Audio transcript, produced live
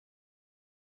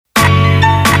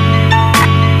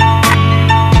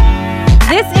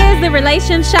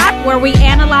Relation Shop, where we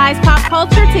analyze pop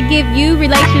culture to give you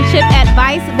relationship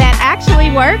advice that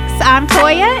actually works. I'm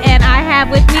Toya, and I have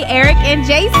with me Eric and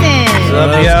Jason.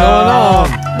 What's going on?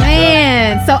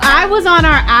 Man, so I was on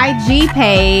our IG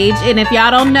page, and if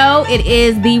y'all don't know, it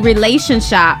is The Relation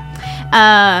Shop.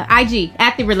 IG,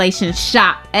 at The Relation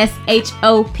Shop,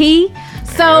 SHOP.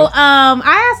 So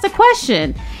I asked a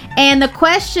question, and the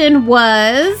question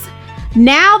was,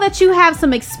 now that you have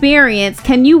some experience,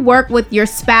 can you work with your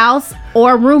spouse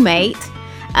or roommate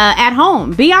at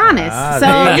home? Be honest.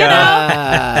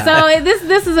 So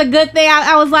this is a good thing.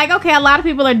 I was like, okay, a lot of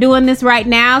people are doing this right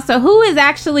now. So who is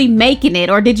actually making it,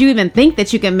 or did you even think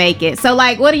that you can make it? So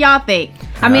like, what do y'all think?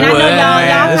 I mean, I know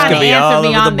y'all kind of answered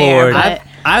me on there, but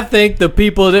I think the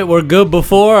people that were good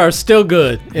before are still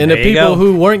good. And the people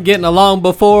who weren't getting along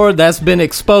before, that's been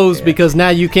exposed because now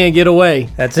you can't get away.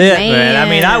 That's it, man. I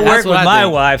mean, I work with my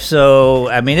wife, so,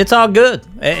 I mean, it's all good.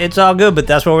 It's all good, but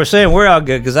that's what we're saying. We're all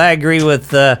good because I agree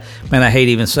with, man, I hate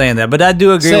even saying that, but I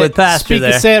do agree with Pastor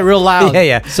there. Say it real loud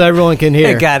so everyone can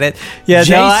hear. Got it. Yeah,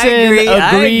 Jason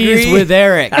agrees with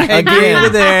Eric. I agree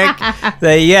with Eric.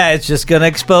 It's just going to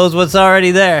expose what's already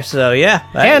there. So, yeah.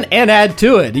 And add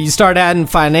to it. You start adding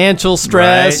financial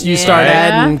stress. Right. You start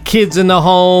adding kids in the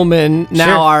home, and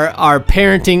now our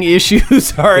parenting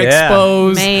issues are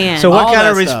exposed. Man. So what kind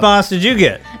of response did you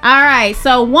get? All right,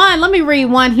 so let me read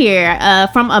one here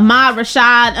from Ahmad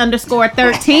Rashad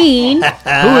 _13. Who is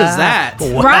that?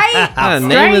 Right? What kind of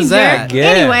name is that? Yeah,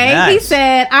 anyway, he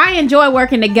said, I enjoy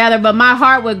working together, but my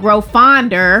heart would grow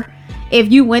fonder if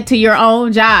you went to your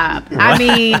own job. I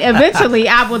mean, eventually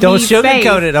I would Don't leave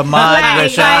sugarcoat it, Ahmad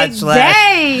Rashad.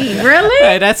 Dang, really?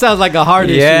 Hey, that sounds like a heart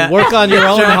issue. Work on your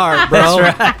own heart, bro.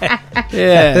 That's right. You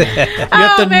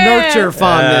have to nurture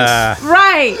fondness.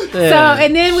 Right. Yeah. So,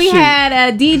 and then we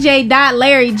had DJ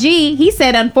Larry G. He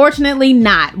said, unfortunately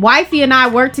not. Wifey and I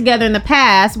worked together in the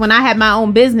past when I had my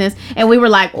own business, and we were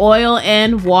like oil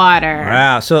and water.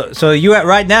 Wow. So you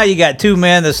right now you got two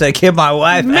men that say, get my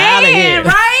wife out of here.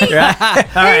 Right? All right.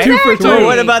 Exactly. 2 for 2.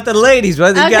 What about the ladies?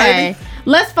 Okay.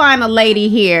 Let's find a lady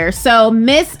here. So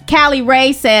Miss Callie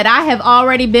Ray said, I have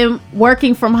already been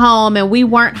working from home and we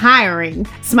weren't hiring.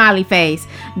 Smiley face.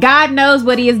 God knows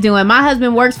what he is doing. My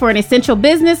husband works for an essential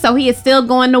business, so he is still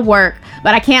going to work.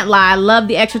 But I can't lie, I love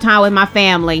the extra time with my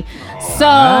family.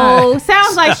 So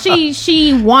sounds like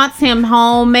she wants him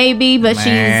home, maybe, but she's.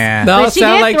 No, it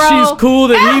sounds like she's cool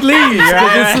that he leaves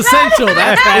because it's essential.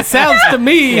 It sounds to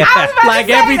me like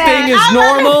everything is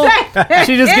normal.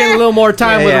 She's just getting a little more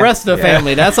time with the rest of the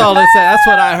family. That's all it said. That's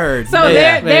what I heard. So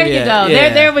there you go.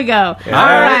 There we go. All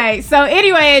right. So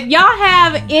anyway, if y'all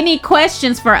have any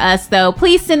questions for us, though,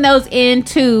 please send those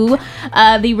into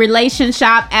the Relation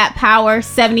Shop at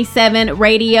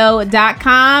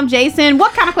power77radio.com. Jason,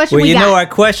 what kind of question we got? You know, our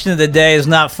question of the day is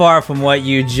not far from what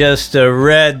you just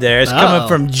read there. It's coming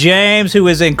from James, who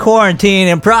is in quarantine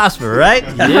in Prosper, right?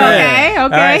 Okay. All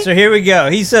right, so here we go.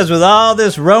 He says, with all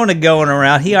this Rona going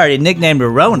around, he already nicknamed her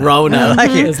Rona. I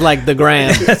like it. It's like the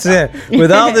Grand. That's it.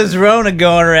 With all this Rona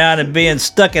going around and being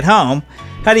stuck at home,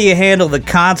 how do you handle the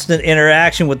constant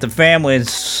interaction with the family and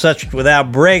such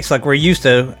without breaks like we're used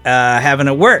to having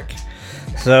at work?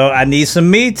 So I need some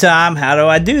me time. How do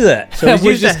I do that? So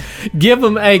we just give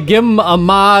him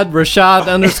Ahmad Rashad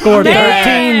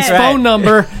 _13's phone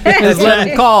number and just let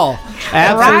him call.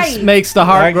 Absence makes the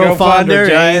heart grow fonder,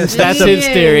 James. That's his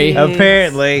theory.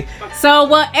 Apparently. So,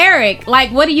 well, Eric,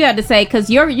 like, what do you have to say? Because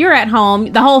you're at home.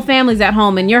 The whole family's at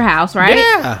home in your house, right?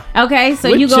 Yeah. Okay,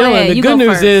 so We're you go chilling. ahead. The good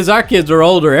news first. is our kids are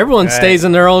older. Everyone stays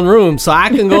in their own room. So I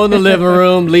can go in the living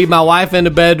room, leave my wife in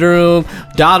the bedroom,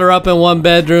 daughter up in one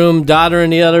bedroom, daughter in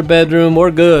the other bedroom.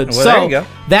 We're good. Well, there you go.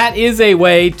 That is a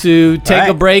way to take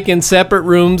a break in separate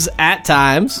rooms at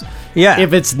times. Yeah.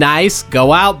 If it's nice,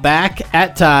 go out back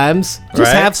at times.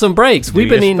 Just have some breaks. We've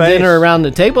been eating dinner around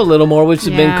the table a little more, which has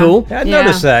been cool. I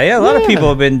noticed that. Yeah, a lot of people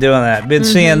have been doing that. Been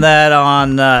seeing that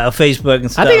on Facebook and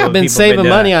stuff. I think I've been saving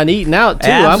money on eating out, too.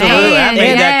 Absolutely. I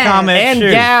made that comment. And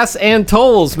gas and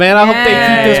tolls, man. I hope they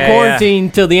keep this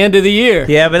quarantine till the end of the year.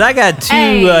 Yeah, but I got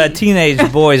two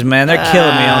teenage boys, man. They're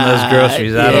killing me on those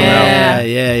groceries. I don't know.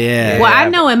 Yeah. Well, I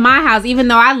know in my house, even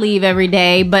though I leave every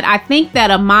day, but I think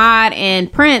that Ahmad and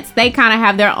Prince, they kind of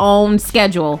have their own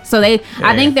schedule. So I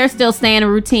think they're still staying a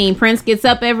routine. Prince gets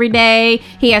up every day.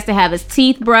 He has to have his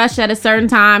teeth brushed at a certain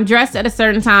time, dressed at a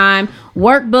certain time,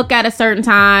 workbook at a certain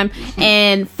time.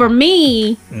 And for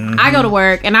me, I go to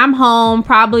work and I'm home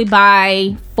probably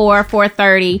by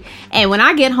 4:30. And when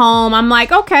I get home, I'm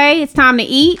like, okay, it's time to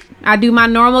eat. I do my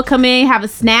normal come in, have a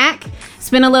snack.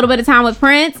 spend a little bit of time with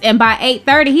Prince, and by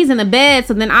 8:30 he's in the bed.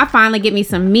 So then I finally get me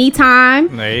some me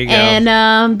time. There you go.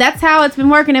 And that's how it's been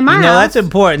working in my house. That's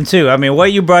important too. I mean,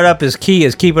 what you brought up is key,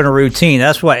 is keeping a routine.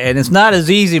 That's what, and it's not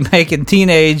as easy making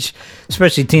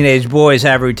especially teenage boys,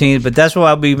 have routines, but that's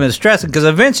why we've been stressing, because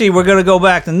eventually we're going to go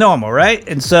back to normal, right?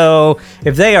 And so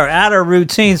if they are out of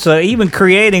routine, so even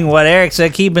creating what Eric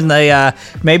said, keeping the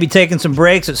maybe taking some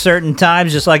breaks at certain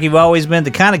times, just like you've always been,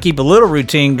 to kind of keep a little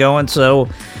routine going, so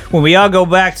when we all go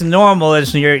back to normal,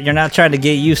 you're not trying to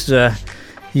get used to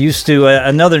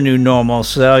another new normal.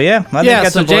 So I think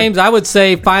that's important. James, I would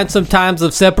say find some times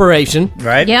of separation.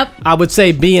 Right. Yep. I would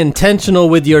say be intentional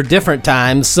with your different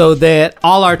times, so that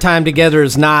all our time together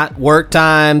is not work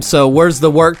time. So where's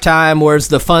the work time? Where's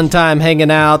the fun time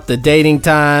hanging out, the dating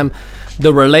time,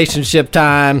 the relationship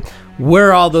time?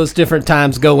 Where all those different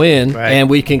times go in, and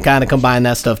we can kind of combine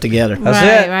that stuff together.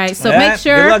 That's it. Right. So make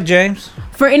sure. Good luck, James.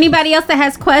 For anybody else that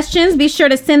has questions, be sure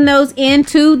to send those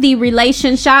into the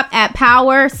Relation Shop at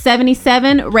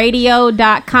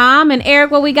power77radio.com. And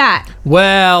Eric, what we got?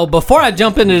 Well, before I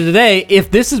jump into today, if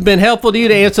this has been helpful to you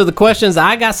to answer the questions,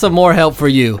 I got some more help for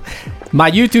you. My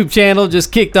YouTube channel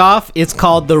just kicked off. It's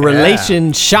called The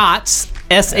Relation Shots.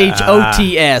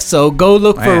 SHOTS. So go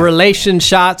look for Relation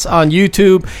Shots on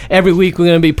YouTube. Every week we're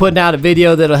going to be putting out a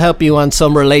video that'll help you on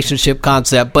some relationship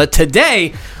concept. But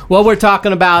today, what we're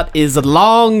talking about is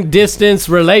long distance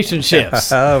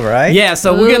relationships. All right. Yeah,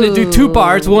 so we're going to do two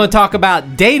parts. We want to talk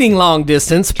about dating long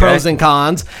distance, pros and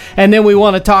cons. And then we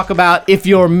want to talk about if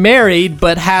you're married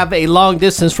but have a long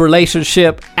distance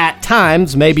relationship at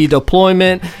times, maybe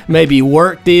deployment, maybe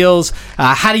work deals.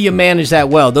 How do you manage that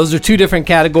well? Those are two different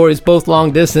categories, both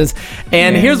long distance.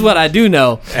 And here's what I do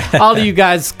know. All of you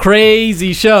guys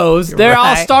crazy shows, they're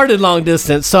all started long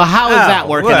distance. So how is that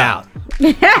working out?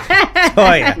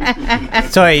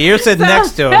 Toya, you're sitting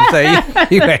next to him. So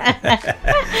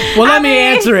well, let me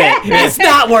answer it. It's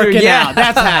not working out.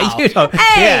 That's how.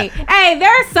 Hey, there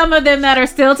are some of them that are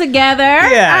still together.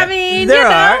 Yeah, I mean, there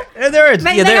are. They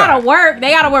gotta work.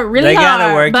 They gotta work really hard. They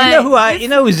gotta work. But you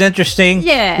know who's interesting?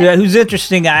 Yeah. Who's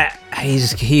interesting?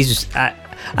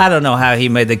 I don't know how he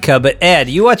made the cut, but Ed,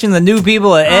 you watching the new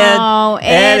people at Ed? Oh,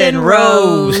 Ed and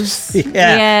Rose. Is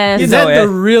that the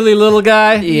really little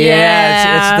guy?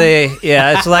 Yeah.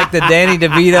 It's like the Danny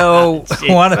DeVito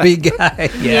wannabe guy.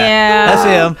 Yeah. That's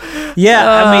him. Yeah,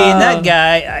 I mean, that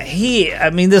guy, he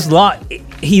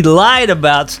lied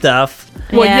about stuff.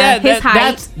 Well,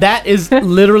 that is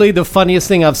literally the funniest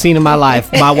thing I've seen in my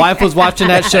life. My wife was watching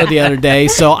that show the other day,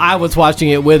 so I was watching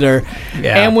it with her.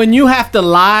 Yeah. And when you have to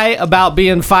lie about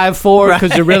being 5'4"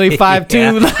 because you're really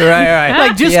 5'2",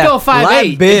 like just go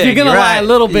 5'8". If you're gonna lie a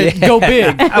little bit, go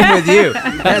big. I'm with you.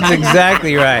 That's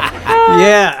exactly right.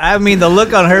 Yeah, I mean the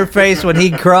look on her face when he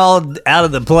crawled out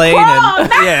of the plane. Crawl,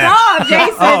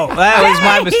 Jason. Oh, that was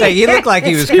my mistake. He looked like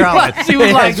he was crawling. She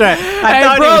was like,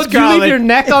 "Hey, bro, did you leave your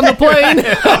neck on the plane?"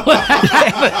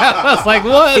 I was like,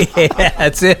 what? Yeah,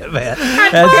 that's it, man.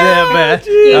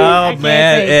 Oh,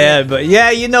 man. Yeah,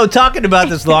 but talking about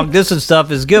this long distance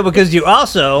stuff is good because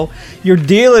you're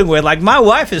dealing with, like, my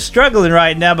wife is struggling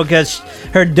right now because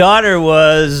her daughter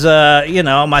was,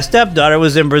 my stepdaughter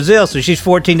was in Brazil, so she's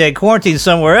 14-day quarantine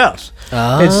somewhere else.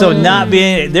 Oh. And so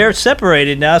they're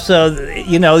separated now. So,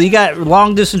 you got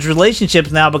long distance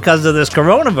relationships now because of this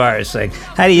coronavirus thing.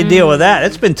 How do you deal with that?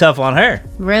 It's been tough on her.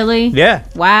 Really? Yeah.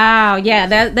 Wow.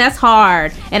 Yeah, that's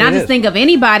hard. And I just think of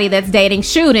anybody that's dating.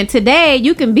 Shoot, and today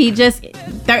you can be just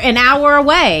an hour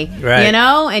away,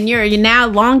 and you're now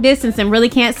long distance and really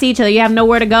can't see each other. You have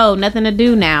nowhere to go, nothing to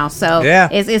do now. So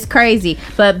it's crazy.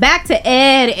 But back to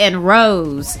Ed and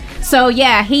Rose. So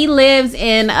yeah, he lives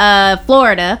in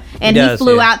Florida, and he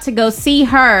flew out to go see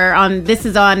her this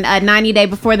is on a 90 day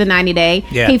before the 90 day.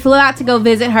 Yeah. He flew out to go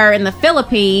visit her in the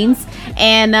Philippines.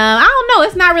 And I don't know,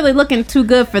 it's not really looking too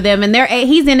good for them. And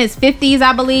he's in his 50s,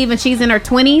 I believe, and she's in her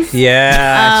 20s.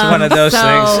 Yeah, it's one of those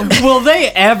things. Will they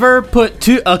ever put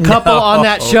a couple on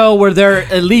that show where they're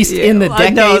at least in the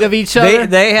decade of each other?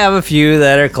 They have a few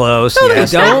that are close. No, they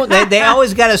don't. They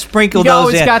always got to sprinkle those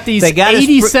in. You always got these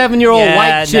 87-year-old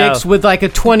white chicks with like a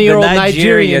 20-year-old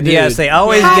Nigerian dude. Yes, they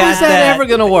always How is that ever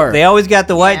going to work? They always got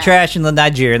the white trash and the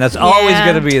Nigerian. That's always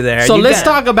going to be there. So let's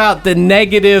talk about the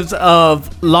negatives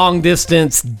of long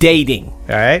distance dating.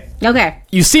 All right. Okay.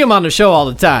 You see them on the show all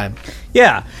the time.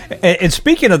 Yeah. And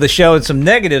speaking of the show and some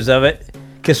negatives of it,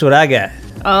 guess what I got?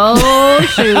 Oh,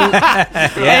 shoot.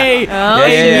 Hey,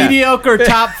 mediocre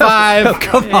top 5.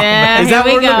 Come on, man. Is that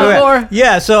what we're looking for?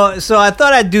 Yeah, so I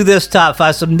thought I'd do this top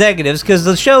 5, some negatives, because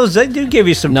the shows, they do give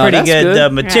you some pretty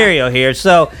good material here.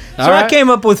 So I came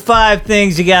up with 5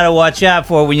 things you got to watch out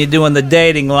for when you're doing the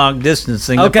dating long distance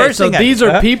thing. Okay, so these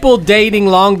are people dating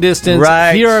long distance.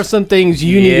 Right. Here are some things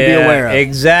you need to be aware of.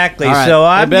 Exactly. Right. So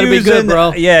I'm better using, be good,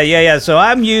 bro. Yeah. So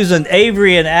I'm using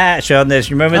Avery and Ash on this.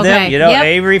 You remember them? You know,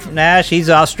 Avery from Ash. He's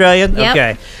Australian. Yep.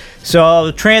 Okay.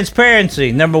 So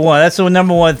transparency, number 1. That's the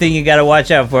number 1 thing you got to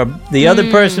watch out for. The other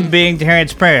person being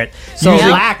transparent. So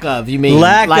lack of, you mean?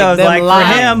 Lack of, like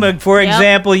lying. for him, for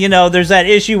example, you know, there's that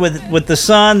issue with the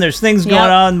son. There's things going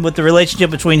on with the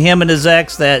relationship between him and his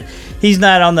ex that he's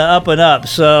not on the up and up.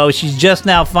 So she's just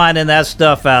now finding that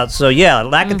stuff out. So yeah,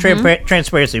 lack of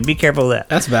transparency. Be careful of that.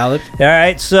 That's valid. All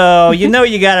right. So you know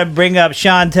you got to bring up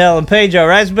Chantel and Pedro,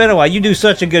 right? It's been a while. You do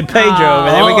such a good Pedro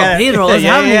over there. We got Pedro is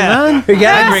man. We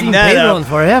got to bring that Pedro up. in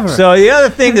forever. So the other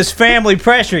thing is family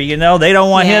pressure. You know, they don't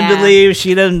want him to leave.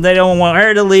 They don't want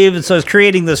her to leave, and so it's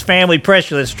creating this family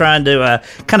pressure that's trying to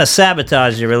kind of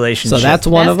sabotage your relationship. So that's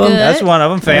one of them. Good. That's one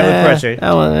of them. Family pressure.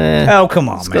 Oh, come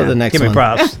on, man. Go to the next Give me one.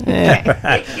 props.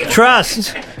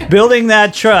 Trust. Building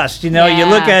that trust. You know, you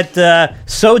look at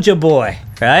Soulja Boy.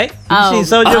 Right? You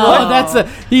see Soulja Boy? Oh, that's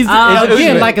he's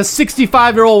again like a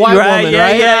 65-year-old white woman,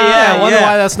 right? Yeah. I wonder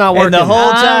why that's not working. And the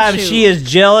whole time she is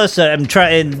jealous and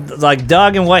trying, like,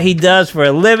 dogging what he does for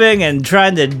a living and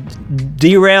trying to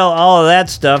derail all of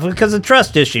that stuff because of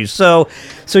trust issues. So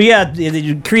yeah,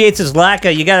 it creates this lack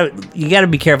of you gotta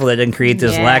be careful that it doesn't create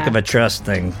this lack of a trust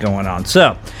thing going on. So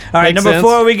all right, Makes number sense.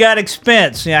 4, we got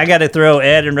expense. I got to throw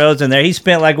Ed and Rose in there. He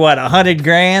spent like what,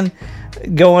 $100,000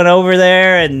 going over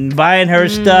there and buying her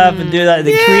stuff and do that.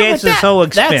 It creates this whole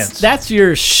expense. That's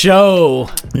your show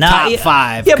top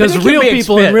 5. Yeah, but because it can real be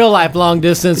people in real life, long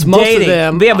distance, most dating. of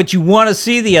them. Yeah, but you want to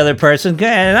see the other person.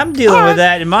 And I'm dealing with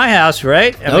that in my house,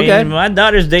 right? I mean, my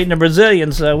daughter's dating a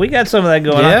Brazilian, so we got some of that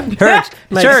going on.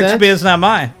 It's her experience, not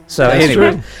mine. So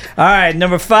anyway. All right,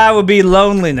 number 5 would be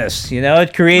loneliness. You know,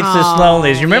 it creates this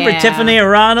loneliness. You remember Tiffany and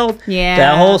Ronald? Yeah.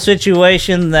 That whole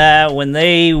situation that when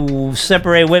they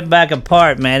went back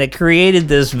apart, man, it created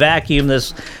this vacuum,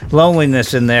 this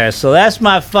loneliness in there. So that's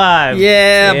my 5.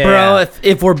 Yeah, bro.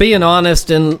 If we're being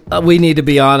honest, and we need to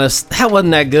be honest, that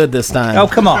wasn't that good this time. Oh,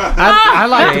 come on. I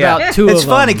liked about 2 of them. It's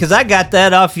funny because I got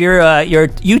that off your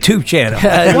YouTube channel.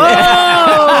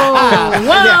 Whoa!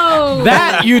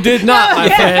 That you did not, my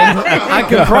friend. I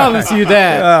can promise you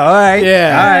that. Oh, all right.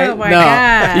 Yeah. All right. Oh my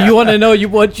God. You want to know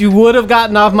what you would have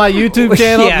gotten off my YouTube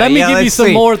channel? Let me give you let's some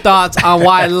see. more thoughts on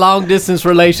why long distance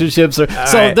relationships are.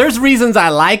 right. There's reasons I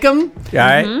like them, All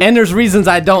right. and there's reasons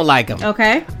I don't like them.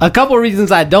 Okay. A couple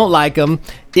reasons I don't like them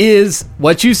is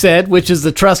what you said, which is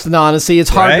the trust and honesty. It's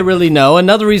hard to really know.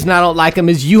 Another reason I don't like them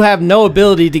is you have no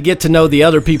ability to get to know the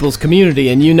other people's community,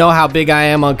 and you know how big I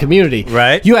am on community.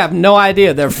 Right. You have no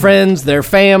idea their friends, their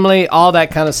family, all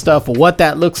that kind of stuff, what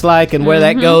that looks like and where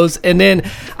that goes. And then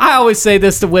I always say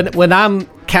this to when I'm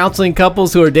counseling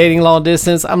couples who are dating long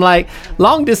distance, I'm like,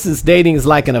 long distance dating is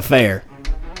like an affair.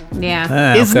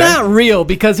 Yeah. It's not real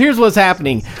because here's what's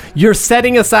happening. You're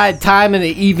setting aside time in the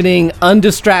evening,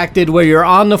 undistracted, where you're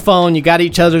on the phone, you got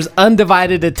each other's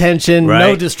undivided attention,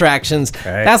 no distractions.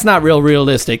 Right. That's not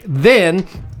realistic. Then,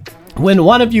 when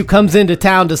one of you comes into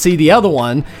town to see the other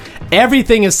one,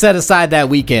 everything is set aside that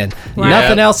weekend. Right.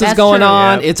 Nothing else is That's going true.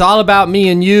 on. It's all about me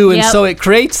and you. And so it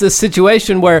creates this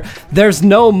situation where there's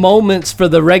no moments for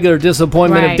the regular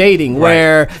disappointment of dating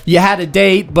where you had a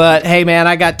date, but hey, man,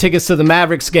 I got tickets to the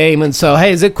Mavericks game. And so,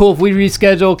 hey, is it cool if we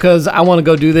reschedule? Because I want to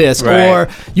go do this. Right. Or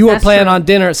you were planning on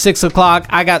dinner at 6 o'clock.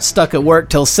 I got stuck at work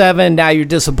till 7. Now you're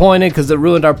disappointed because it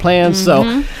ruined our plans. So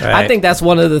I think that's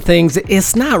one of the things.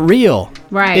 It's not real.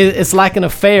 Right. It's like an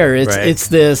affair. It's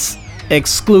this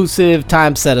exclusive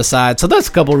time set aside. So that's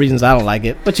a couple of reasons I don't like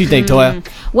it. What you think, Toya?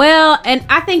 Well, and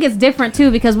I think it's different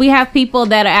too because we have people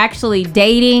that are actually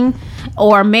dating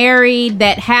or married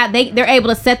that have they're able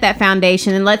to set that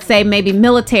foundation, and let's say maybe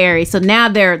military, so now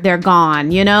they're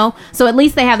gone, you know, so at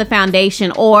least they have the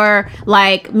foundation. Or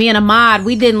like me and Ahmad,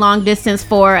 we did long distance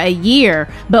for a year,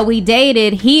 but we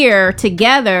dated here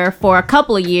together for a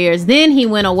couple of years, then he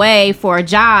went away for a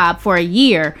job for a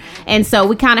year, and so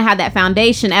we kind of had that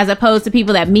foundation, as opposed to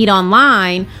people that meet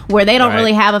online where they don't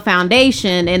really have a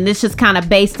foundation, and this is kind of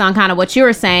based on kind of what you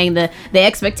were saying, the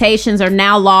expectations are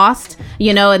now lost,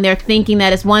 you know, and they're thinking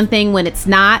that it's one thing when it's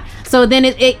not. So then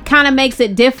it kind of makes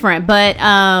it different. But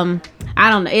I I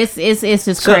don't know. It's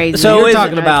just crazy. So you're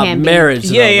talking about marriage.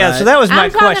 Yeah. Right? So that was my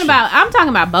question. I'm talking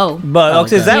about both. But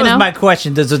okay, that was you know? my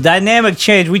question. Does the dynamic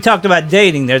change? We talked about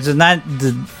dating. There's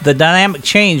the dynamic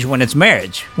change when it's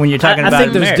marriage. When you're talking about I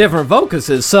think there's marriage. different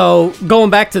focuses. So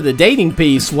going back to the dating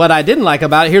piece, what I didn't like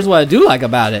about it, here's what I do like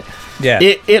about it. Yeah.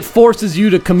 It forces you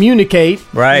to communicate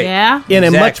Right. Yeah. in a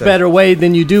much better way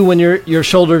than you do when you're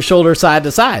shoulder to shoulder, side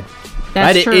to side.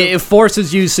 That's right? true. It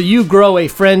forces you, so you grow a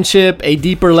friendship, a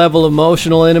deeper level of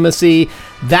emotional intimacy.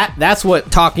 That's what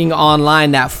talking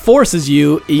online, that forces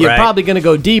you. You're probably going to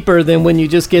go deeper than when you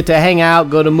just get to hang out,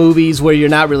 go to movies where you're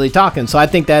not really talking. So I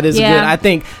think that is good. I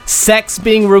think sex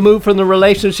being removed from the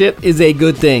relationship is a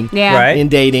good thing. Yeah. Right. In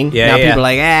dating. Yeah, now people are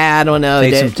like, I don't know.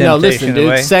 No, listen, dude.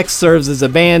 away. Sex serves as a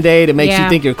Band-Aid. It makes you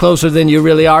think you're closer than you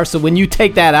really are. So when you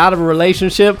take that out of a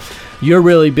relationship, you're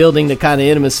really building the kind of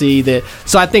intimacy that.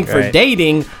 So I think for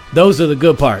dating, those are the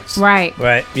good parts. Right.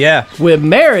 Right. Yeah. With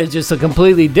marriage, it's a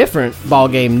completely different ball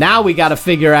game. Now we got to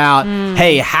figure out,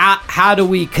 hey, how do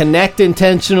we connect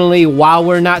intentionally while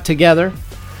we're not together?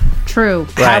 True.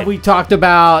 Have we talked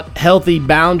about healthy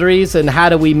boundaries and how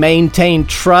do we maintain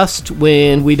trust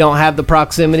when we don't have the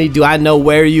proximity? Do I know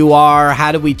where you are?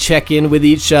 How do we check in with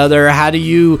each other? How do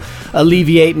you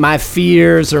alleviate my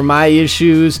fears or my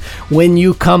issues when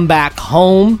you come back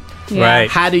home? Yeah. Right.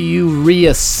 How do you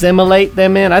re-assimilate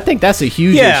them in? I think that's a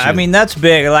huge issue. I mean, that's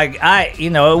big. Like,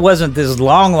 it wasn't this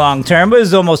long term, but it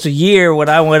was almost a year when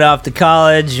I went off to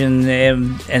college and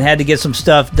had to get some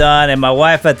stuff done. And my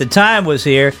wife at the time was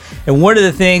here. And one of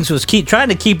the things was trying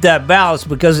to keep that balance,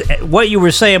 because what you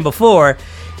were saying before,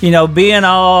 being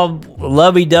all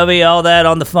lovey-dovey, all that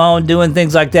on the phone, doing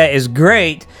things like that is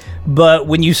great. But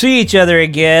when you see each other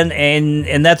again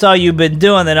and that's all you've been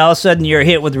doing, then all of a sudden you're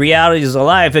hit with realities of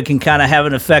life. It can kind of have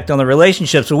an effect on the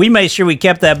relationship. So we made sure we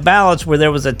kept that balance where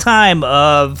there was a time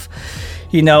of,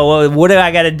 what do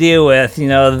I got to deal with?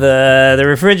 The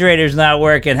refrigerator's not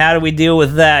working. How do we deal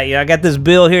with that? I got this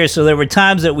bill here. So there were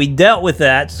times that we dealt with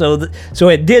that. So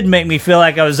it did make me feel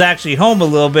like I was actually home a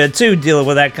little bit too, dealing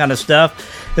with that kind of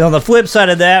stuff. And on the flip side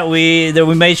of that, we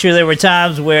made sure there were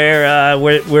times where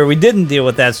we didn't deal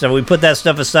with that stuff. We put that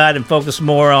stuff aside and focused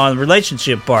more on the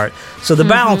relationship part. So the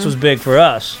balance was big for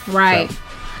us. Right. So.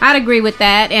 I'd agree with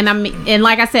that. And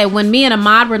like I said, when me and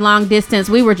Ahmad were long distance,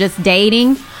 we were just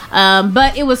dating.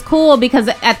 But it was cool because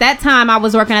at that time I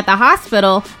was working at the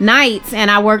hospital nights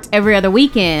and I worked every other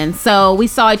weekend. So we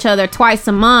saw each other twice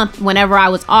a month whenever I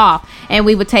was off, and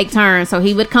we would take turns. So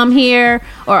he would come here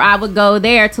or I would go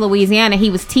there to Louisiana. He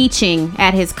was teaching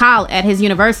at his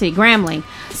university, Grambling.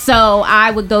 So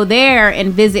I would go there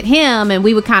and visit him and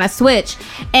we would kind of switch.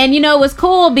 And, it was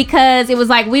cool because it was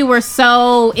like we were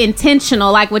so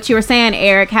intentional, like what you were saying,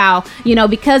 Eric, how,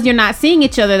 because you're not seeing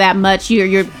each other that much,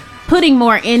 you're putting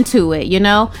more into it,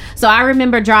 So I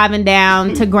remember driving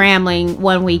down to Grambling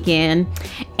one weekend,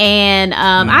 and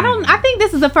I think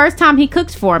this is the first time he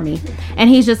cooked for me, and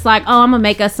he's just like, "Oh, I'm gonna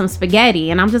make us some spaghetti,"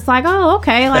 and I'm just like, "Oh,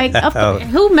 okay." Like,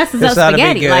 who messes up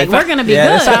spaghetti? Like, we're gonna be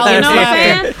good. You know what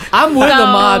I'm saying? I'm with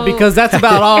Ahmad because that's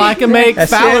about all I can make.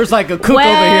 Fowler's like a cook over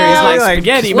here. He's like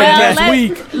spaghetti, but that's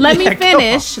weak. Let me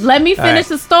finish. Let me finish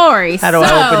the story. How do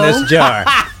I open this jar?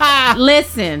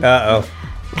 Listen. Uh-oh.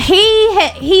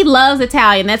 He loves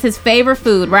Italian. That's his favorite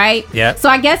food, right? Yeah. So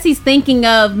I guess he's thinking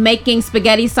of making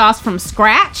spaghetti sauce from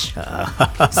scratch.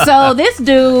 So this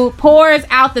dude pours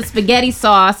out the spaghetti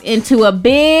sauce into a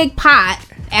big pot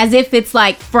as if it's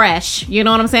like fresh. You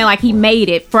know what I'm saying? Like he made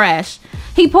it fresh.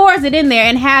 He pours it in there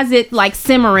and has it like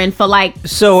simmering for like wait.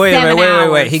 7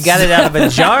 hours. He got it out of a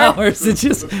jar? Or is it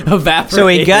just evaporated? So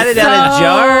he got it out of a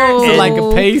jar and like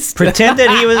a paste?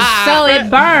 Pretended he was... So it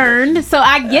burned. So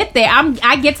I get there.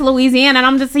 I get to Louisiana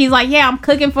and he's like, yeah, I'm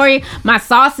cooking for you. My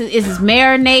sauce is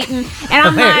marinating. And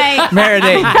I'm like...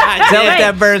 Marinate. Is that what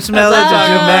that burnt smell is?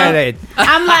 Marinate.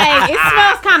 I'm like, it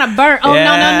smells kind of burnt. Oh,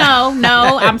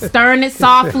 no. I'm stirring it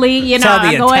softly. That's how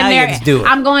the Italians do it.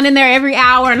 I'm going in there every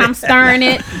hour and I'm stirring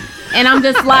it. And I'm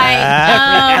just like,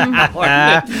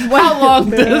 how long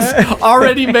does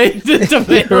already made the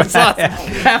tomato sauce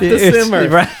have to simmer?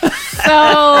 Right.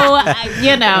 So,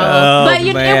 but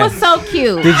it was so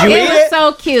cute. Did you eat it? It was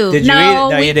so cute. Did you eat it?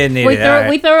 No, you didn't eat it.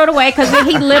 We threw it away because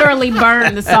he literally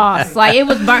burned the sauce. Like it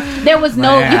was burnt. There was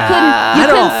no, you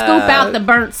couldn't scoop out the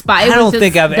burnt spot. I don't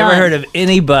think I've ever heard of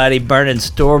anybody burning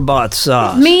store-bought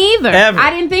sauce. Me either. Ever. I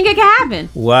didn't think it could happen.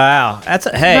 Wow. That's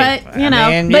But you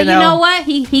know what?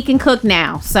 He can cook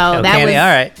now. So that was all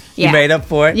right. Yeah. You made up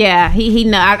for it? Yeah, he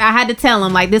know. I had to tell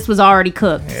him, like, this was already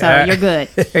cooked, so you're good.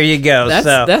 There you go.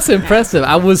 That's impressive.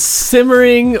 I was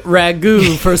simmering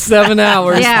ragu for 7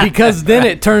 hours because then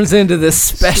it turns into this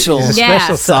special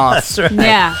sauce. That's right.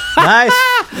 Yeah. Nice.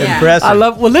 Yeah. Impressive. I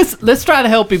love. Well, let's try to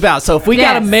help you out. So if we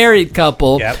got a married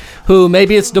couple who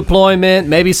maybe it's deployment,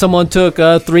 maybe someone took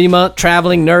a 3-month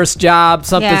traveling nurse job,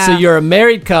 something. Yeah. So you're a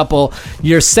married couple,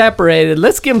 you're separated.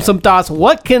 Let's give them some thoughts.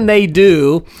 What can they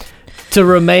do to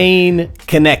remain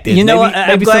connected? You know what? I'm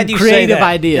maybe glad some you creative say that.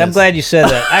 ideas. I'm glad you said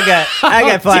that. I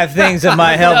got 5 things that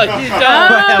might help. No, you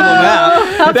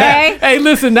don't. Okay. Hey,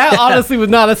 listen, that honestly was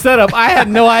not a setup. I had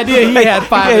no idea he had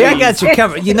 5 Yeah, I of got these. you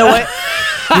covered. You know what?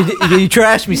 You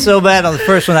trashed me so bad on the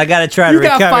first one. I got to try to You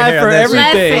got recover 5 here for on this one.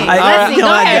 everything. Let's see.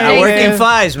 Go ahead, I work Jason. in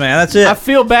 5s, man. That's it. I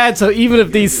feel bad, so even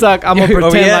if these suck, I'm going to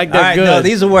pretend like they're All right, good. No,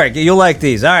 these will work. You'll like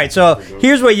these. All right, so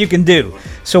here's what you can do.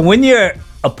 So when you're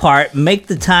apart, make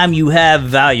the time you have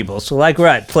valuable. So like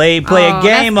play a game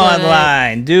that's good.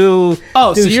 online. Do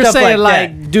so you're stuff saying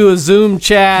that. do a Zoom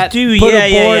chat, put a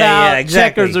board out,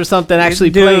 exactly. checkers or something, actually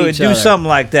do play each other. something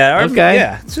like that. Or, Okay.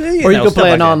 Yeah. So, Or you can stuff play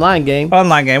like an that. online game.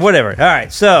 Online game, whatever. All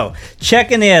right, so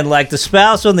checking in, like the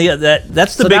spouse on the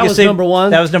that's the So biggest that was thing. number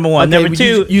one? That was number one. Okay, number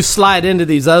 2. You slide into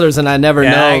these others, and I never know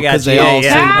I got because you. they all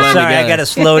seem to blend Sorry, I together. got to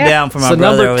slow down for my So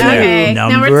brother number over two. there. Okay,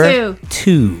 number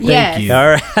 2. Thank you.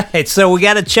 All right, so we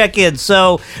got to check in.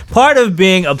 So part of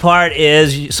being apart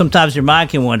is sometimes your mind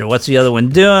can wonder, what's the other one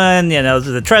doing? You know,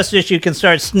 the trust issue can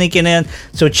start sneaking in.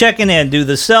 So checking in, do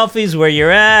the selfies where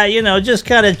you're at, just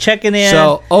kind of checking in.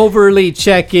 So overly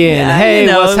check in. Yeah, Hey,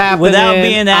 what's happening? without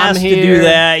being asked I'm to do here.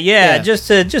 that. Yeah, just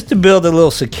to build a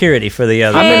little security for the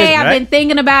other. Hey, person, I've right? been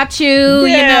thinking about you.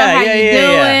 Yeah, how yeah, you yeah,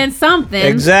 doing? yeah. Something.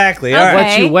 Exactly. All Okay. right.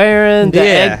 What you wearing? The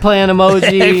Yeah. eggplant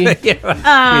emoji.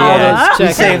 All those We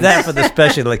check-ins. save that for the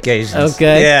special occasions.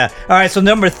 Okay. Yeah. All right. So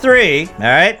number 3. All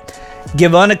right.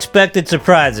 Give unexpected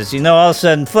surprises. All of a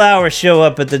sudden flowers show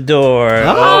up at the door. Oh,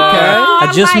 okay.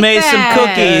 I just like made that. some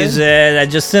cookies and I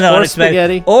just sent out Or unexpected.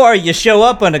 spaghetti. Or you show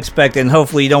up unexpected and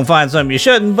hopefully you don't find something you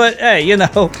shouldn't. But hey, Okay. You know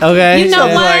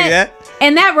something what? like that.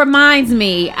 And that reminds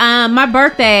me, my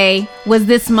birthday was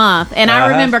this month, and I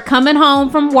remember coming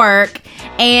home from work,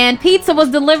 and pizza was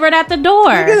delivered at the door.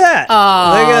 Look at that.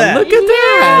 Oh, Look at that. look at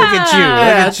that. Look at you.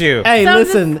 Look at you. Hey, So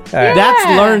listen, just- that's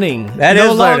Yeah. learning. That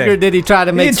no is longer learning. did he try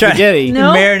to You make can try- spaghetti. You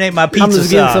No. can marinate my pizza I'm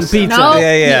just getting some sauce. pizza. No,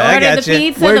 Yeah, you I ordered got the you.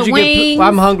 pizza, Where'd the you wings. get?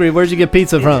 I'm hungry. Where'd you get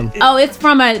pizza from? Oh, it's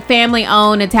from a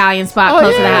family-owned Italian spot Oh,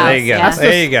 close to the yeah. house. There you go. Yeah.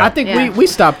 There you go. I think Yeah. we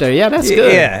stopped there. Yeah, that's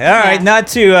good. Yeah. All right.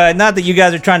 Yeah. Not that you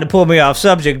guys are trying to pull me off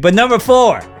subject, but number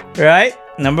 4, right?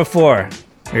 Number 4.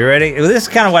 You ready? Well, this is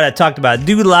kind of what I talked about.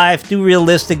 Do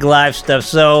realistic life stuff.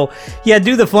 So, yeah,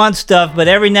 do the fun stuff, but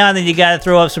every now and then you got to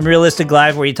throw up some realistic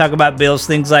life where you talk about bills,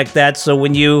 things like that. So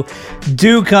when you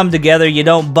do come together, you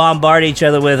don't bombard each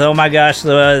other with, oh my gosh,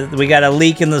 we got a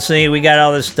leak in the sink, we got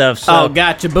all this stuff. So, Oh,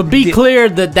 gotcha. But be clear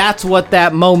that that's what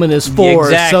that moment is for,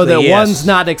 Exactly, so that yes. one's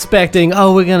not expecting,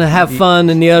 oh, we're gonna have fun,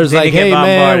 and the other's Then like, you get hey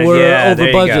man, bombarded. we're Yeah, over there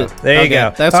you budget. go. There you Okay,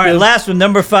 go. That's all right, good. last one,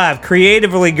 number 5.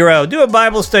 Creatively grow. Do a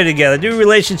Bible study together. Do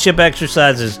relationship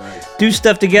exercises. Do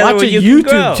stuff together Watch where a you YouTube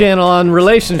can grow. channel on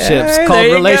relationships Hey, called there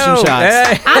you Relationshops. go.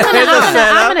 Hey, I'm there's a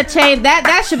setup. gonna change that.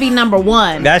 That should be number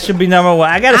 1. That should be number 1.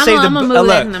 I gotta say I'm gonna move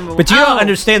that to number but you one. don't Oh.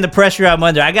 understand the pressure I'm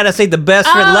under. I gotta say the best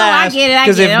for Oh, I last. get it, I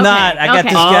Because get if it. not, Okay, I got okay.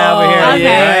 this guy over here. Oh, Okay.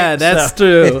 yeah, Right? that's So,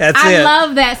 true. That's I it.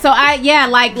 love that. So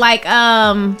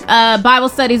Bible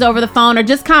studies over the phone, or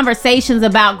just conversations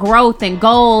about growth and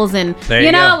goals, and There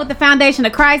you go. with the foundation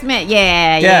of Christ, man.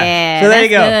 Yeah. So there you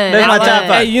that's go. good. There's my That's top good.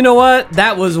 5. Hey, you know what?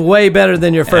 That was way better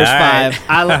than your first All right. 5.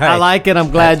 I All right. like it.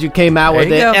 I'm glad you came out There with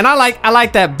you it. go. And I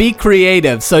like that. Be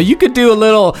creative. So you could do a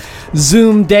little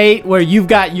Zoom date where you've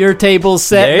got your table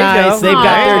set There you nice. go. They've got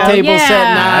Aw, their table set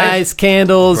yeah. nice.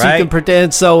 Candles. Right. You can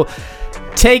pretend. So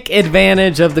take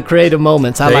advantage of the creative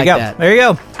moments. I There like you go. that. There you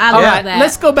go. I All love right, that.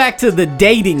 let's go back to the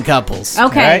dating couples.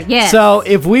 Okay. Right. Yes. So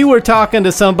if we were talking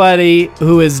to somebody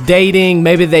who is dating,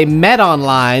 maybe they met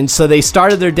online, so they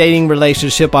started their dating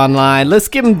relationship online. Let's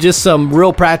give them just some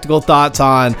real practical thoughts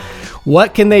on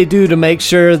what can they do to make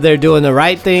sure they're doing the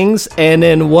right things, and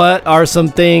then what are some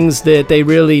things that they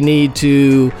really need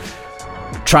to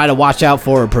try to watch out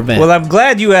for or prevent. Well, I'm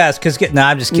glad you asked. Because no,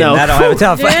 I'm just kidding. No. I don't have a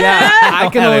telephone. Yeah. I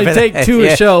can only take 2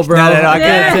 a show, bro. No, I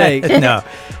can't take. No.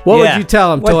 What Yeah. would you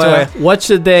tell them, What, Toya? Toya? What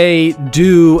should they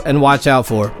do and watch out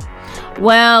for?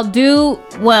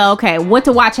 Okay, what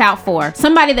to watch out for?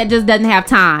 Somebody that just doesn't have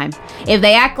time. If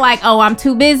they act like, oh, I'm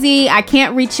too busy, I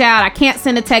can't reach out, I can't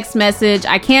send a text message,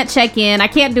 I can't check in, I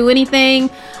can't do anything,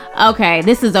 okay,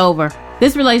 this is over.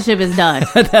 this relationship is done.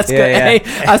 That's good. Yeah.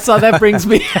 Hey, I saw that brings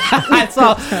me.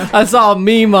 I saw a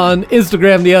meme on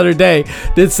Instagram the other day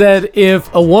that said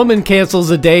if a woman cancels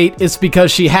a date, it's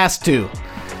because she has to.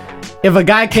 If a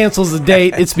guy cancels a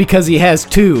date, it's because he has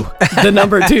two. The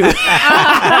number 2. I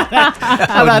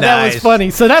thought that was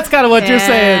funny. So that's kind of what you're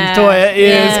saying,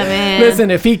 Toya. Listen,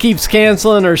 if he keeps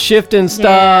canceling or shifting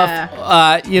stuff,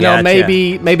 Gotcha.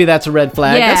 maybe that's a red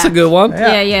flag. That's a good one.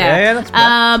 Yeah. That's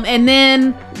and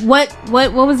then what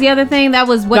was the other thing? That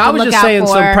was what to I was look just out saying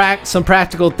for. some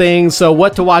practical things. So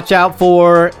what to watch out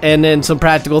for, and then some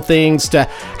practical things to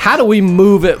how do we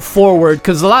move it forward?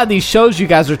 Because a lot of these shows you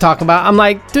guys are talking about, I'm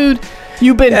like, dude,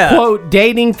 you've been quote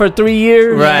dating for 3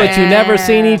 years, but you never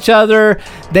seen each other.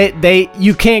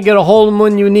 You can't get a hold of them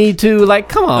when you need to. Like,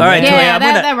 come on. All right, man.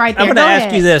 Toya, I'm gonna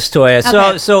ask you this, Toya.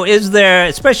 Okay. So is there,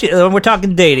 especially when we're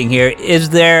talking dating here, is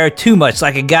there too much?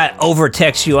 Like a guy over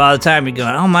texts you all the time, you're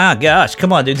going, oh my gosh,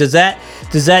 come on, dude. Does that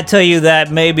tell you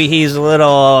that maybe he's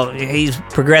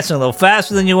progressing a little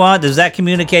faster than you want? Does that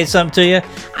communicate something to you?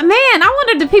 Man, I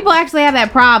wonder, do people actually have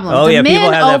that problem? Oh, do yeah, men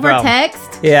people have that problem.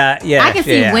 over-text? Yeah. I can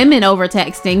see women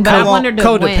over-texting, but I wonder, do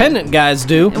codependent guys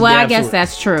do. Well, I guess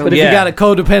that's true. But if you got a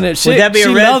codependent chick, would that be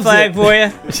a red flag for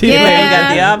you? She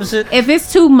got the opposite. If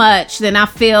it's too much, then I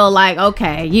feel like,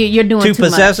 okay, you're doing too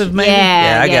possessive, much. maybe?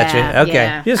 Yeah, I got you. Okay.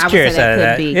 Yeah. Just I would curious say out of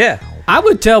that. could be. Yeah. I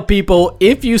would tell people,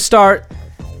 if you start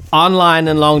online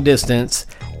and long distance,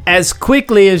 as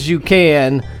quickly as you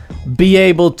can, be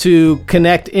able to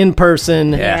connect in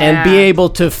person and be able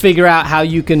to figure out how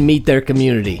you can meet their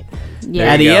community.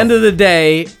 Yeah. At the end of the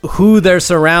day, who they're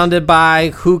surrounded by,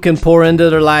 who can pour into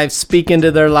their life, speak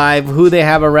into their life, who they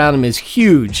have around them is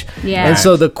huge. Yeah. And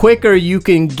so the quicker you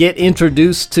can get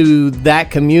introduced to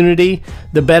that community,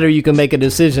 the better you can make a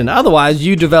decision. Otherwise,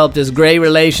 you develop this great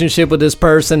relationship with this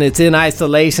person. It's in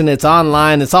isolation. It's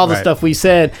online. It's all the stuff we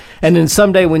said. And then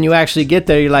someday when you actually get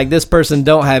there, you're like, this person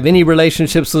don't have any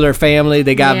relationships with their family.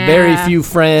 They got very few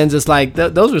friends. It's like,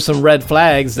 those are some red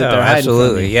flags that they're hiding.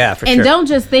 Absolutely. Yeah, for sure. And don't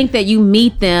just think that you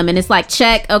meet them and it's like,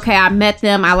 check, okay, I met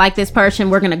them, I like this person,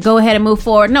 we're gonna go ahead and move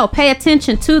forward. No, pay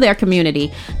attention to their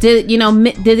community. Do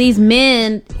these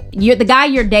men, the guy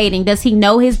you're dating, does he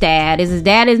know his dad? Is his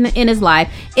dad in his life?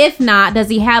 If not, does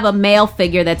he have a male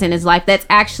figure that's in his life that's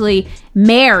actually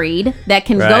married, that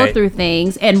can go through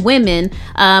things? And men,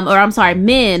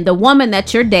 the woman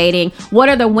that you're dating, what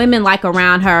are the women like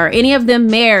around her? Any of them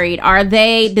married?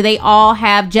 Do they all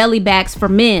have jelly bags for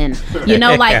men?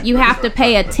 Like, you have to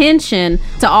pay attention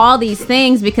to all these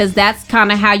things, because that's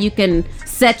kind of how you can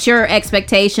set your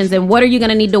expectations and what are you going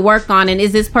to need to work on, and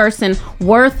is this person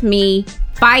worth me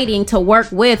fighting to work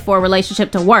with for a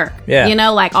relationship to work?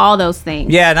 Like all those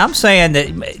things. Yeah, and I'm saying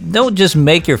that don't just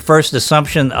make your first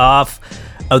assumption off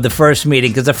of the first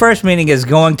meeting, because the first meeting is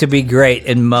going to be great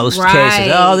in most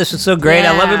cases. Oh, this is so great.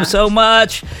 I love him so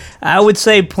much. I would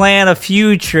say plan a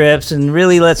few trips and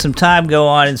really let some time go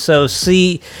on, and so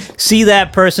see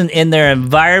that person in their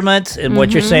environment and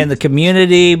what you're saying, the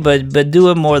community, but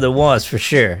do it more than once for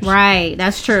sure. Right,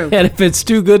 that's true. And if it's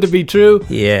too good to be true,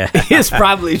 it's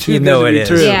probably too good to be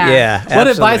true. Yeah, what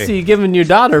advice are you giving your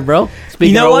daughter, bro?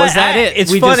 Speaking was that it?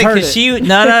 It's funny because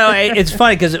it's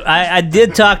funny because I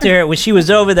did talk to her when she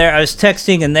was over there. I was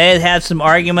texting and they had some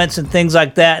arguments and things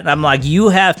like that, and I'm like,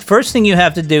 first thing you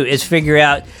have to do is figure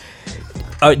out,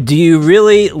 do you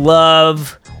really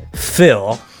love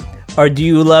Phil, or do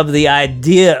you love the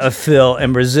idea of Phil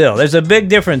in Brazil? There's a big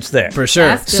difference there. For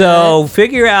sure. So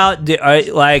figure out,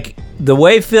 like, the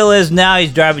way Phil is now,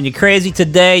 he's driving you crazy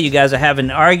today. You guys are having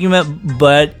an argument,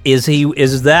 but is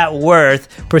that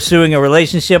worth pursuing a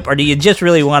relationship, or do you just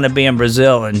really want to be in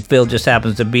Brazil and Phil just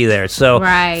happens to be there? So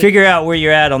figure out where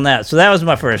you're at on that. So that was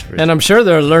my first person. And I'm sure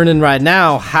they're learning right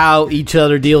now how each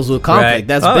other deals with conflict.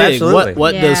 That's big. Absolutely.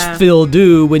 What does Phil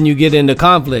do when you get into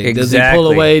conflict? Exactly. Does he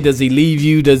pull away? Does he leave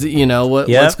you? Does he,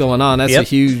 what's going on? That's a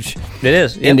huge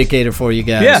indicator for you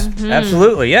guys. Yeah,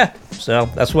 absolutely. Yeah. So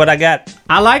that's what I got.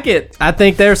 I like it. I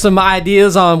think there's some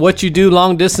ideas on what you do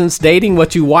long distance dating,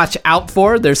 what you watch out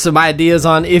for. There's some ideas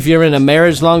on, if you're in a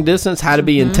marriage long distance, how to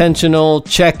be intentional,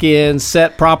 check in,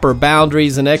 set proper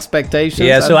boundaries and expectations.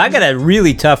 Yeah, so I got a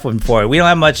really tough one for you. We don't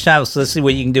have much time, so let's see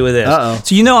what you can do with this.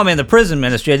 So I'm in the prison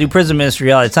ministry. I do prison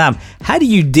ministry all the time. How do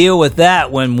you deal with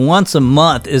that when once a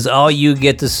month is all you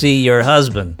get to see your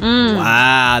husband?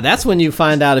 Wow, that's when you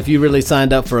find out if you really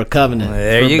signed up for a covenant.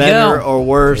 There you better go. Or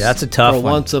worse. Yeah, that's a tough one.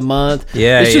 Once a month.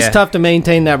 Yeah, it's just tough to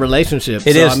maintain that relationship.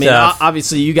 It is tough.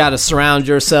 Obviously, you got to surround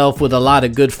yourself with a lot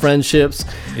of good friendships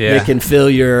that can fill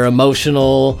your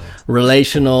emotional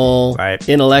relational,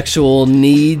 intellectual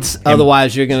needs.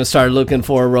 Otherwise, you're going to start looking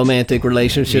for a romantic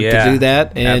relationship to do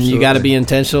that, and you got to be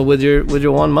intentional with your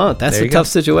 1 month. That's a tough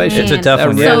situation. It's a tough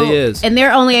one. It really is. And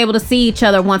they're only able to see each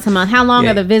other once a month. How long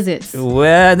are the visits?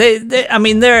 Well,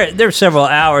 they're several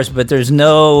hours, but there's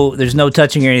no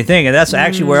touching or anything, and that's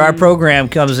actually where our program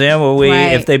comes in. Where we,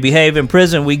 if they behave in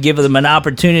prison, we give them an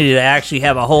opportunity to actually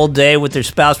have a whole day with their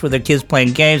spouse, with their kids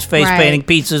playing games, face painting,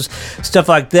 pizzas, stuff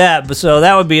like that. But so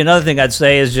that would be another thing I'd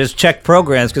say is just check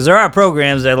programs, because there are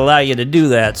programs that allow you to do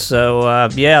that. So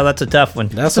that's a tough one.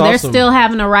 That's so awesome. They're still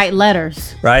having to write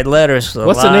letters. Write letters.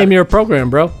 What's the name of your program,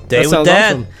 bro? Day with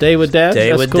Dad. Awesome. Day with Dad.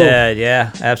 Day with Dad.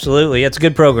 Yeah, absolutely. It's a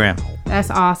good program. That's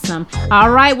awesome.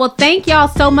 All right. Well, thank y'all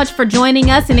so much for joining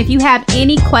us. And if you have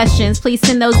any questions, please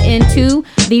send those into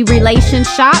the Relation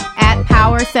Shop at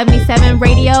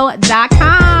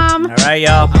power77radio.com. All right,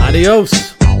 y'all.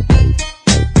 Adios.